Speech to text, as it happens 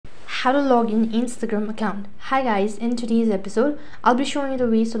How to log in Instagram account. Hi guys, in today's episode I'll be showing you the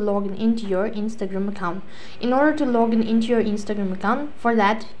ways to log in into your Instagram account. In order to log in into your Instagram account, for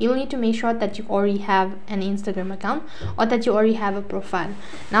that you'll need to make sure that you already have an Instagram account or that you already have a profile.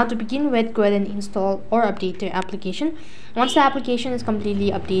 Now to begin with, go ahead and install or update your application. Once the application is completely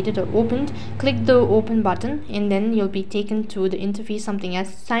updated or opened, click the open button and then you'll be taken to the interface something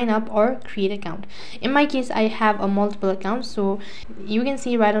as sign up or create account. In my case, I have a multiple account, so you can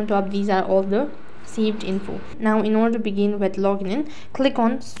see right on top these are all the saved info. Now in order to begin with logging in, click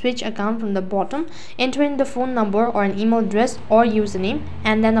on switch account from the bottom, enter in the phone number or an email address or username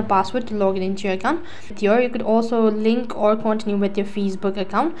and then a password to log in into your account. Here you could also link or continue with your Facebook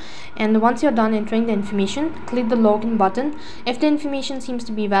account, and once you're done entering the information, click the login button. If the information seems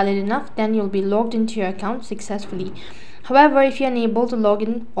to be valid enough, then you'll be logged into your account successfully. However, if you're unable to log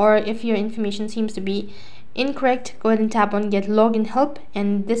in or if your information seems to be incorrect, go ahead and tap on get login help,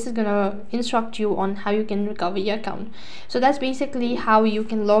 and this is gonna instruct you on how you can recover your account. So that's basically how you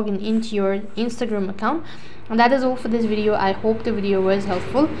can log in into your Instagram account, and that is all for this video. I hope the video was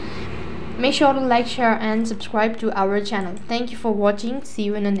helpful. Make sure to like, share and subscribe to our channel. Thank you for watching. See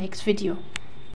you in the next video.